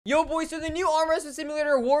Yo boys, so the new Arm Wrestle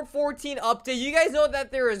Simulator World 14 update, you guys know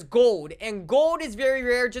that there is gold, and gold is very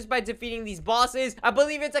rare just by defeating these bosses. I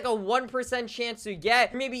believe it's like a 1% chance to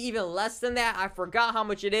get, maybe even less than that. I forgot how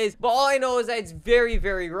much it is, but all I know is that it's very,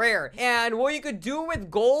 very rare. And what you could do with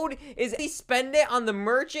gold is spend it on the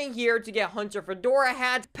merchant here to get Hunter Fedora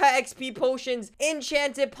hats, pet XP potions,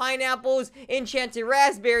 enchanted pineapples, enchanted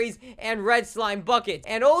raspberries, and red slime buckets.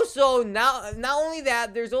 And also, not only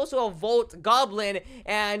that, there's also a Vault Goblin,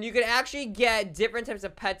 and you could actually get different types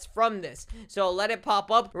of pets from this. So let it pop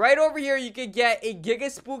up. Right over here, you could get a Giga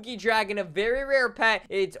Spooky Dragon, a very rare pet.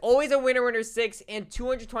 It's always a winner 6 and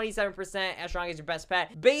 227% as strong as your best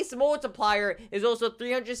pet. Base multiplier is also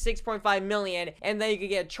 306.5 million. And then you could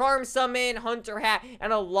get Charm Summon, Hunter Hat,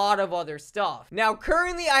 and a lot of other stuff. Now,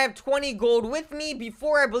 currently, I have 20 gold with me.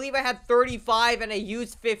 Before, I believe I had 35 and I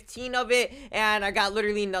used 15 of it. And I got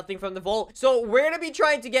literally nothing from the vault. So we're going to be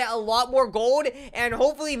trying to get a lot more gold and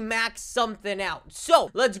hopefully max something out.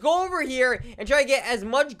 So let's go over here and try to get as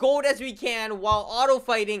much gold as we can while auto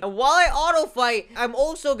fighting. And while I auto fight, I'm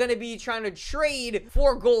also going to be trying to trade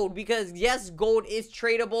for gold, because yes, gold is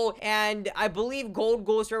tradable, and I believe gold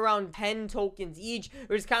goes for around 10 tokens each,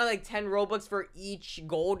 which is kind of like 10 Robux for each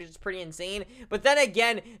gold, which is pretty insane. But then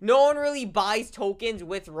again, no one really buys tokens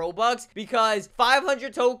with Robux, because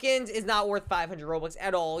 500 tokens is not worth 500 Robux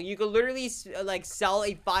at all. You could literally like sell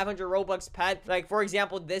a 500 Robux pet, like for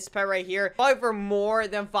example this pet right here, probably for more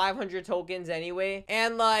than 500 tokens anyway.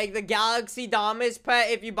 And like the Galaxy Damas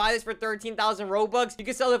pet, if you buy this for 13,000 Robux, you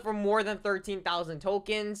can sell it for more than 13,000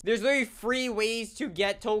 tokens. There's literally free ways to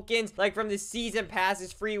get tokens, like from the season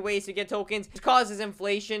passes, free ways to get tokens. It causes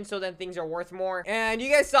inflation, so then things are worth more. And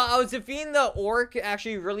you guys saw I was defeating the orc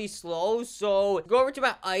actually really slow, so go over to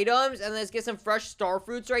my items and let's get some fresh star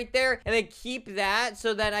fruits right there, and then keep that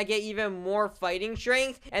so that I get even more fighting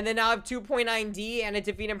strength. And then now I have 2.9D and I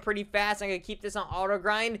defeat him pretty fast. I'm gonna keep this on auto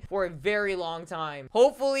grind for a very long time.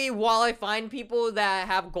 Hopefully, while I find people that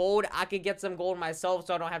have gold, I could get some gold myself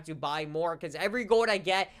so I don't have to buy more, because every gold I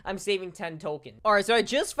get, I'm saving 10 tokens. All right, so I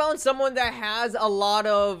just found someone that has a lot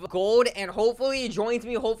of gold, and hopefully he joins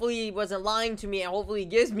me. Hopefully he wasn't lying to me, and hopefully he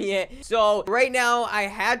gives me it. So right now I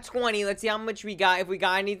had 20. Let's see how much we got, if we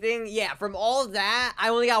got anything. Yeah, from all of that, I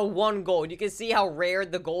only got 1 gold. You can see how rare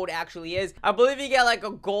the gold actually is. I believe you get like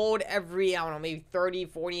a gold every, I don't know, maybe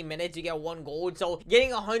 30-40 minutes you get 1 gold. So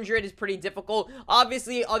getting 100 is pretty difficult.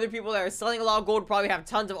 Obviously, other people that are selling a lot of gold probably have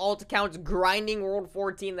tons of alt accounts grinding World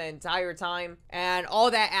 14 the entire time, and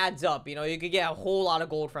all that adds up. You know, you could get a whole lot of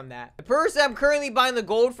gold from that. The person I'm currently buying the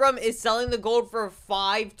gold from is selling the gold for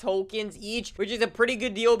 5 tokens each, which is a pretty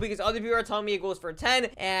good deal, because other people are telling me it goes for 10,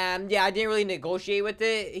 and yeah, I didn't really negotiate with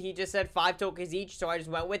it. He just said 5 tokens each, so I just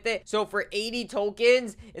went with it. So for 80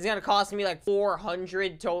 tokens, it's gonna cost me like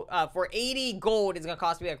 400 for 80 gold, it's gonna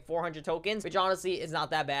cost me like 400 tokens, which honestly is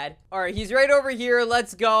not that bad. All right, he's right over here.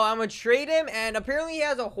 Let's go. I'm gonna trade him, and apparently he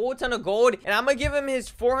has a whole ton of gold, and I'm gonna give him his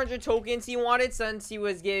 400 tokens he wanted, since he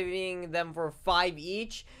was giving them for 5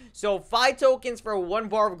 each. So 5 tokens for 1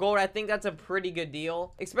 bar of gold. I think that's a pretty good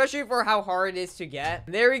deal, especially for how hard it is to get.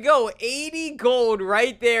 There we go, 80 gold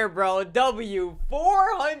right there, bro.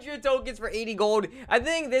 400 tokens for 80 gold. I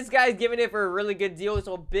think this guy's giving it for a really good deal,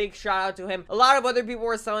 so big shout out to him. A lot of other people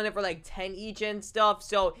were selling it for like 10 each and stuff,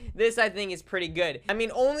 so this I think is pretty good. I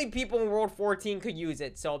mean, only people in World 14 could use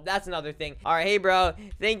it, so that's another thing. All right, hey bro,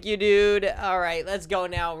 thank you, dude. All right, let's go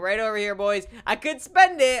now. Right over here, boys. I could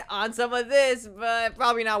spend it on some of this, but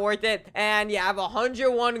probably not worth it. And yeah, I have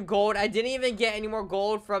 101 gold. I didn't even get any more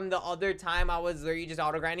gold from the other time I was literally just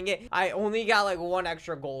auto grinding it. I only got like 1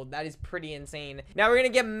 extra gold. That is pretty insane. Now we're gonna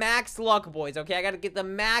get max luck, boys. Okay, I gotta get the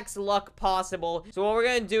max luck possible. So what we're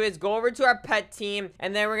gonna do is go over to our pet team,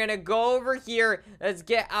 and then we're gonna go over here. Let's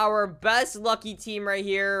get our best lucky team right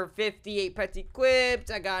here. 58 pets equipped.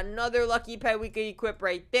 I got another lucky pet we could equip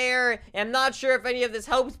right there. And I'm not sure if any of this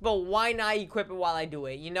helps, but why not equip it while I do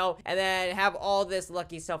it, you know? And then have all this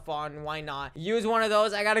lucky stuff on. Why not use one of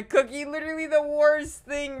those? I got a cookie, literally the worst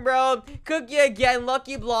thing, bro. Cookie again.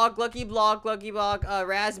 Lucky block, lucky block, lucky block.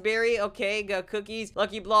 Raspberry. Okay, got cookies,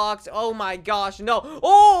 lucky blocks. Oh my gosh, no.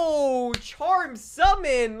 Oh, charm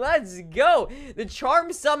summon. Let's go. The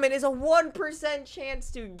charm summon is a 1%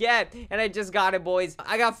 chance to get, and I just got it, boys.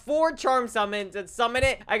 I got 4 charm summons. Let's summon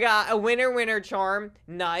it. I got a winner charm.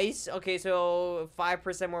 Nice. Okay, so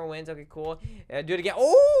 5% more wins. Okay, cool. Do it again.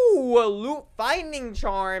 Oh, a loot finding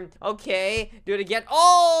charm. Okay, do it again.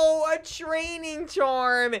 Oh, a training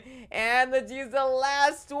charm. And let's use the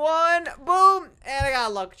last one. Boom. And I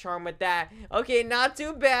got a luck charm with that. Okay, not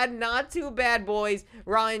too bad. Not too bad, boys.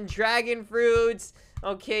 We're on dragon fruits.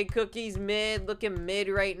 Okay, cookies mid. Looking mid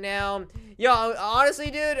right now. Yo, honestly,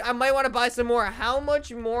 dude, I might want to buy some more. How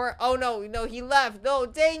much more? Oh, no, he left. No,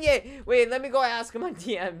 dang it. Wait, let me go ask him on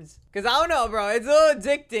DMs. Because I don't know, bro. It's a little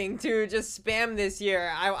addicting to just spam this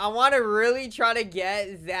here. I want to really try to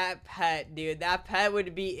get that pet, dude. That pet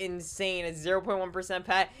would be insane. A 0.1%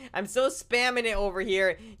 pet. I'm still spamming it over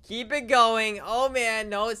here. Keep it going. Oh, man.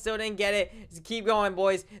 No, it still didn't get it. Just keep going,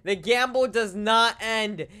 boys. The gamble does not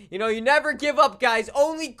end. You know, you never give up, guys.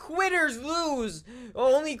 Only quitters lose.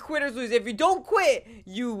 Only quitters lose. If you don't quit,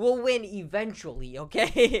 you will win eventually,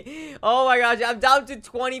 okay? Oh, my gosh. I'm down to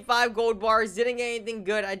 25 gold bars. Didn't get anything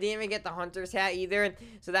good. I didn't even get the hunter's hat either,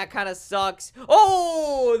 so that kind of sucks.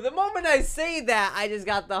 Oh, the moment I say that, I just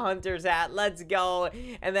got the hunter's hat. Let's go.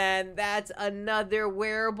 And then that's another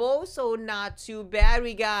wearable, so not too bad.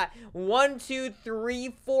 We got 1, 2,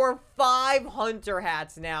 3, 4, 5 hunter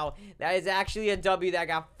hats now. That is actually a W. That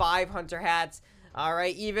got 5 hunter hats. All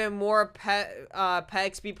right, even more pet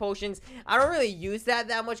XP potions. I don't really use that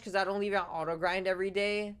much because I don't leave it on auto grind every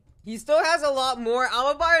day. He still has a lot more. I'm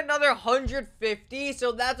gonna buy another 150,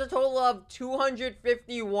 so that's a total of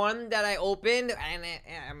 251 that I opened, and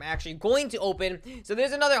I'm actually going to open. So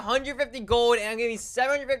there's another 150 gold, and I'm giving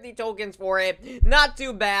 750 tokens for it. Not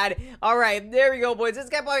too bad. All right, there we go, boys. This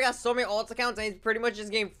guy probably got so many alt accounts, and he's pretty much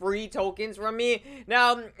just getting free tokens from me.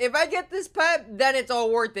 Now, if I get this pet, then it's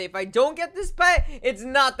all worth it. If I don't get this pet, it's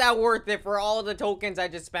not that worth it for all the tokens I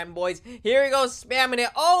just spent, boys. Here we go, spamming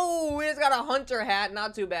it. Oh, we just got a hunter hat.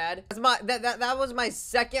 Not too bad. That was my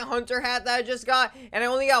second hunter hat that I just got, and I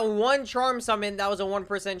only got 1 charm summon. That was a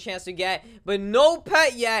 1% chance to get, but no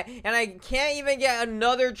pet yet, and I can't even get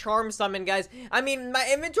another charm summon, guys. I mean, my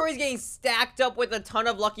inventory is getting stacked up with a ton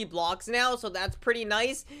of lucky blocks now, so that's pretty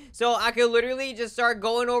nice. So I could literally just start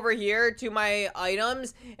going over here to my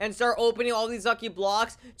items and start opening all these lucky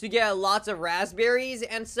blocks to get lots of raspberries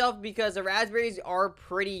and stuff, because the raspberries are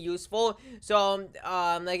pretty useful. So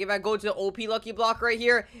like if I go to the OP lucky block right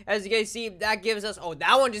here, as you guys see, that gives us, oh,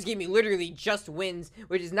 that one just gave me literally just wins,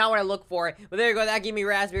 which is not what I look for. But there you go, that gave me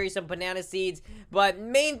raspberries, some banana seeds. But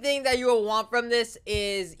main thing that you will want from this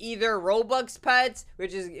is either Robux pets,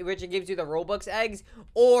 which it gives you the Robux eggs,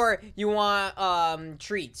 or you want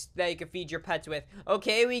treats that you can feed your pets with.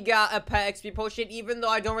 Okay, we got a pet XP potion. Even though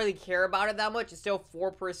I don't really care about it that much, it's still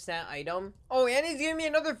 4% item. Oh, and he's giving me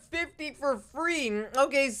another 50 for free.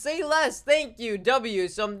 Okay, say less. Thank you, W.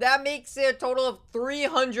 So that makes it a total of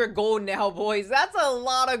 300 gold now, boys. That's a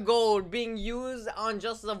lot of gold being used on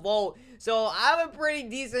just the vault. So I have a pretty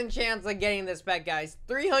decent chance of getting this pet, guys.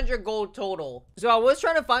 300 gold total. So I was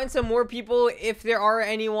trying to find some more people, if there are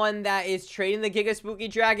anyone that is trading the Giga Spooky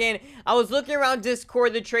Dragon. I was looking around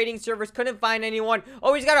Discord, the trading servers, couldn't find anyone.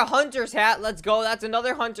 Oh, he's got a hunter's hat. Let's go. That's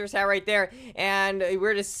another hunter's hat right there. And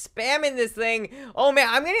we're just spamming this thing. Oh man,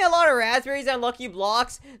 I'm getting a lot of raspberries and lucky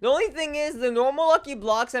blocks. The only thing is, the normal lucky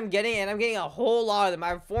blocks I'm getting, and I'm getting a whole lot of them. I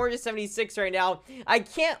have 476 right now. I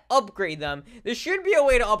can't upgrade them. There should be a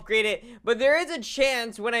way to upgrade it, but there is a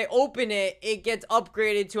chance when I open it, it gets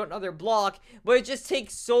upgraded to another block, but it just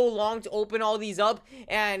takes so long to open all these up,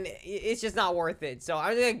 and it's just not worth it. So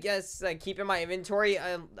I'm gonna guess keep in my inventory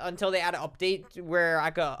until they add an update where I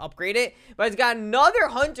could upgrade it. But it's got another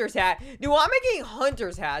hunter's hat. Dude, why am I getting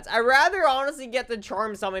hunter's hats? I'd rather honestly get the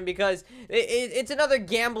charm summon, because it's another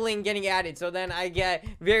gambling getting added, so then I get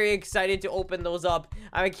very excited to open those up.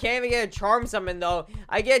 I can't even get a charm summon though.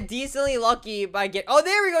 I get decently lucky by oh,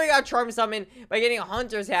 there we go, we got a charm summon by getting a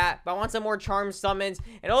hunter's hat. But I want some more charm summons,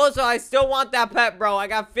 and also I still want that pet, bro. I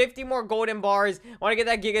got 50 more golden bars. I want to get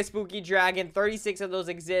that Giga Spooky Dragon. 36 of those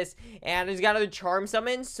exist, and there's got another charm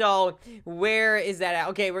summon. So where is that at?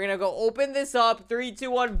 Okay, we're gonna go open this up. 3, 2,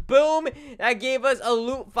 1, boom. That gave us a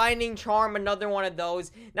loot finding charm, another one of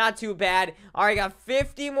those. Not too bad. All right, got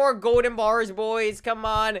 50 more golden bars, boys. Come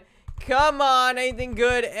on. Come on, anything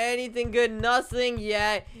good? Anything good? Nothing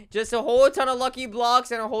yet. Just a whole ton of lucky blocks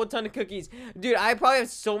and a whole ton of cookies. Dude, I probably have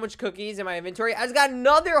so much cookies in my inventory. I just got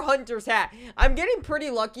another hunter's hat. I'm getting pretty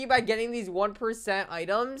lucky by getting these 1%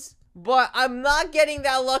 items, but I'm not getting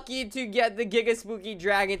that lucky to get the Giga Spooky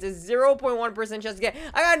Dragon. It's a 0.1% chance to get.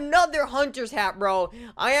 I got another hunter's hat, bro.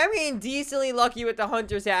 I am getting decently lucky with the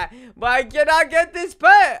hunter's hat, but I cannot get this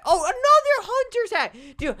pet. Oh, another hunter's hat.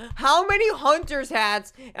 Dude, how many hunter's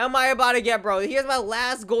hats am I about to get, bro? Here's my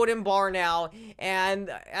last golden bar now. And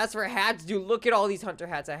as for hats, dude, look at all these hunter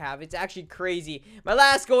hats I have. It's actually crazy. My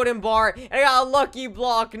last golden bar, and I got a lucky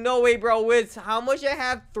block. No way, bro. With how much I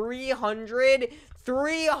have? 300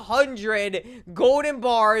 golden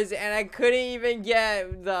bars, and I couldn't even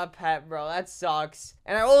get the pet, bro. That sucks.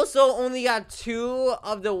 And I also only got 2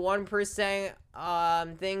 of the 1%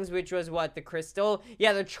 things, which was what, the crystal,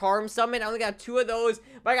 yeah, the charm summon. I only got 2 of those,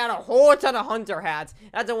 but I got a whole ton of hunter hats.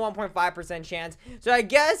 That's a 1.5% chance. So I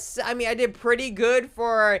guess, I mean, I did pretty good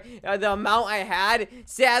for the amount I had.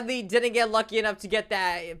 Sadly, didn't get lucky enough to get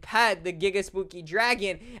that pet, the Giga Spooky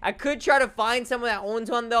Dragon. I could try to find someone that owns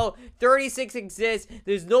one though. 36 exists.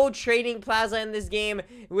 There's no trading plaza in this game,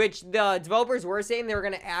 which the developers were saying they were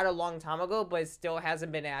gonna add a long time ago, but it still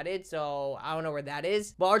hasn't been added, so I don't know where that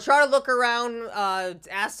is. But I'll try to look around,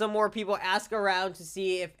 ask some more people, ask around to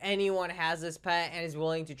see if anyone has this pet and is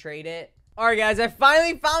willing to trade it. Alright guys, I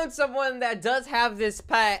finally found someone that does have this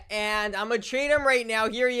pet, and I'm gonna trade him right now.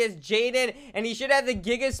 Here he is, Jaden, and he should have the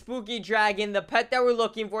Giga Spooky Dragon, the pet that we're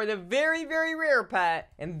looking for, the very, very rare pet.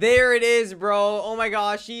 And there it is, bro. Oh my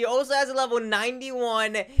gosh, he also has a level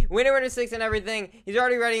 91, winner 6 and everything. He's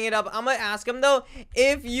already writing it up. I'm gonna ask him though,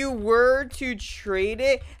 if you were to trade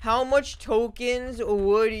it, how much tokens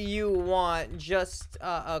would you want? Just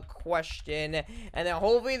a question. And then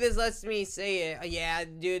hopefully this lets me say it. Yeah,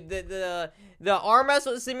 dude, the arm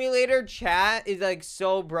wrestle simulator chat is like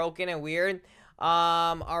so broken and weird.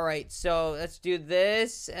 All right, so let's do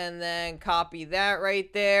this and then copy that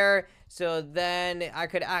right there. So then I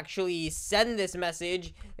could actually send this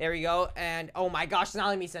message. There we go. And oh my gosh, it's not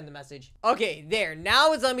letting me send the message. Okay, there.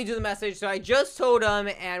 Now it's letting me do the message. So I just told him,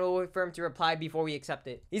 and we'll wait for him to reply before we accept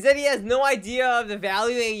it. He said he has no idea of the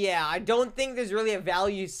value. And yeah, I don't think there's really a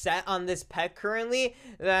value set on this pet currently.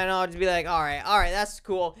 Then I'll just be like, all right, that's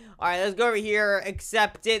cool. All right, let's go over here,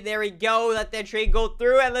 accept it. There we go. Let that trade go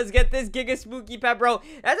through, and let's get this Giga Spooky pet, bro.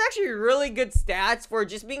 That's actually really good stats for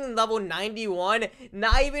just being level 91.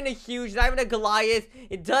 Not even a huge, not even a Goliath.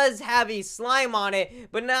 It does have a slime on it,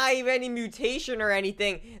 but not even any mutation or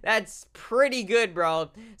anything. That's pretty good,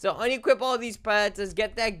 bro. So unequip all these pets. Let's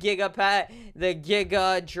get that Giga pet, the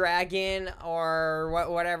Giga Dragon, or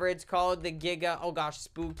whatever it's called, the Giga, oh gosh,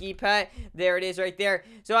 Spooky pet. There it is right there.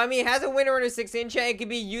 So I mean, it has a winner and a 6 enchant. It can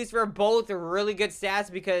be used for both really good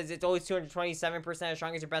stats because it's always 227% as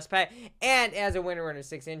strong as your best pet, and it has a winner and a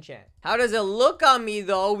 6 enchant. How does it look on me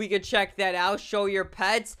though? We could check that out. Show your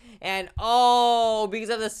pets, and oh, because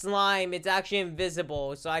of the slime, it's actually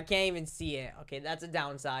invisible, so I can't even see it. Okay, that's a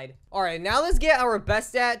downside. All right, now let's get our best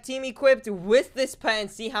stat team equipped with this pet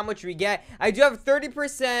and see how much we get. I do have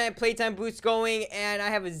 30% playtime boost going, and I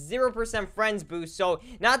have a 0% friends boost, so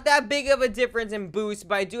not that big of a difference in boost,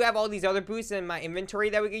 but I do have all these other boosts in my inventory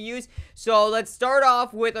that we could use. So let's start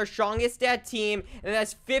off with our strongest stat team, and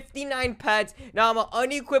that's 59 pets. Now I'm gonna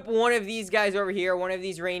unequip one of these guys over here, one of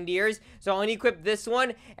these reindeers. So I'll unequip this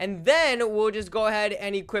one, and then we'll just go ahead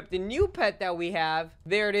and equip the new pet that we have.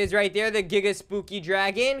 There it is right there, the Giga Spooky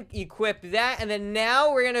Dragon. Equip that, and then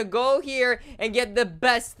now we're gonna go here and get the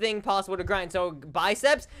best thing possible to grind. So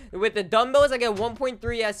biceps with the dumbbells, I get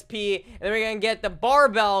 1.3 SP, and then we're gonna get the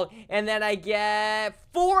barbell, and then I get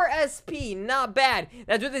 4 SP. Not bad.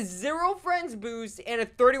 That's with a 0 friends boost and a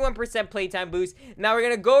 31% playtime boost. Now we're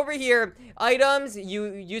gonna go over here, items,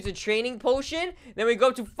 you use a training potion, then we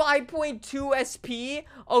go to 5.2 SP,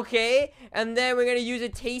 okay, and then we're gonna use a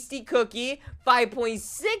tasty cookie,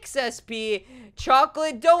 5.6 SP,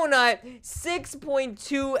 chocolate donut,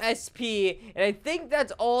 6.2 SP, and I think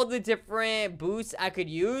that's all the different boosts I could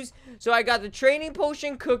use. So I got the training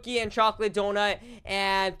potion, cookie, and chocolate donut,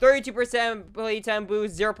 and 32% playtime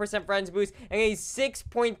boost, 0% friends boost, and a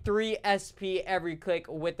 6.3 SP every click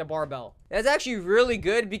with the barbell. That's actually really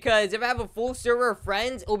good because if I have a full server of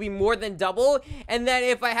friends, it'll be more than double. And then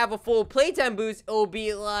if I have a full playtime boost, it'll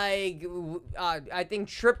be like, I think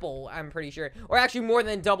triple, I'm pretty sure. Or actually more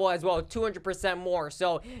than double as well, 200% more.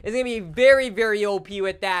 So it's going to be very, very OP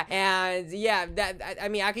with that. And yeah, I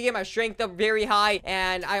mean, I could get my strength up very high.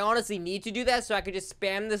 And I honestly need to do that so I could just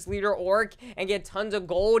spam this leader orc and get tons of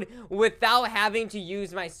gold without having to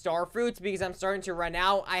use my star fruits because I'm starting to run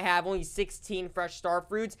out. I have only 16 fresh star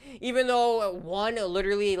fruits, even though one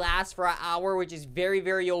literally lasts for an hour, which is very,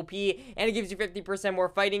 very OP, and it gives you 50% more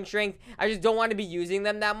fighting strength. I just don't want to be using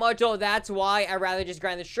them that much, so that's why I'd rather just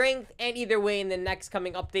grind the strength. And either way, in the next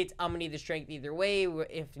coming updates, I'm gonna need the strength either way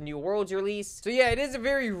if new worlds release. So yeah, it is a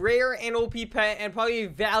very rare and OP pet, and probably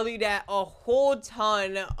valued at a whole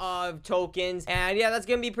ton of tokens. And yeah, that's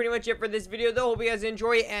gonna be pretty much it for this video though. Hope you guys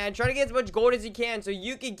enjoy, and try to get as much gold as you can so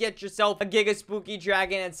you can get yourself a Giga Spooky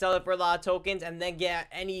Dragon and sell it for a lot of tokens, and then get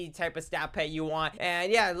any type of stat pet you want.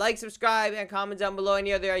 And yeah, like, subscribe, and comment down below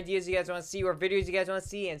any other ideas you guys want to see or videos you guys want to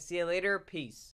see, and see you later. Peace.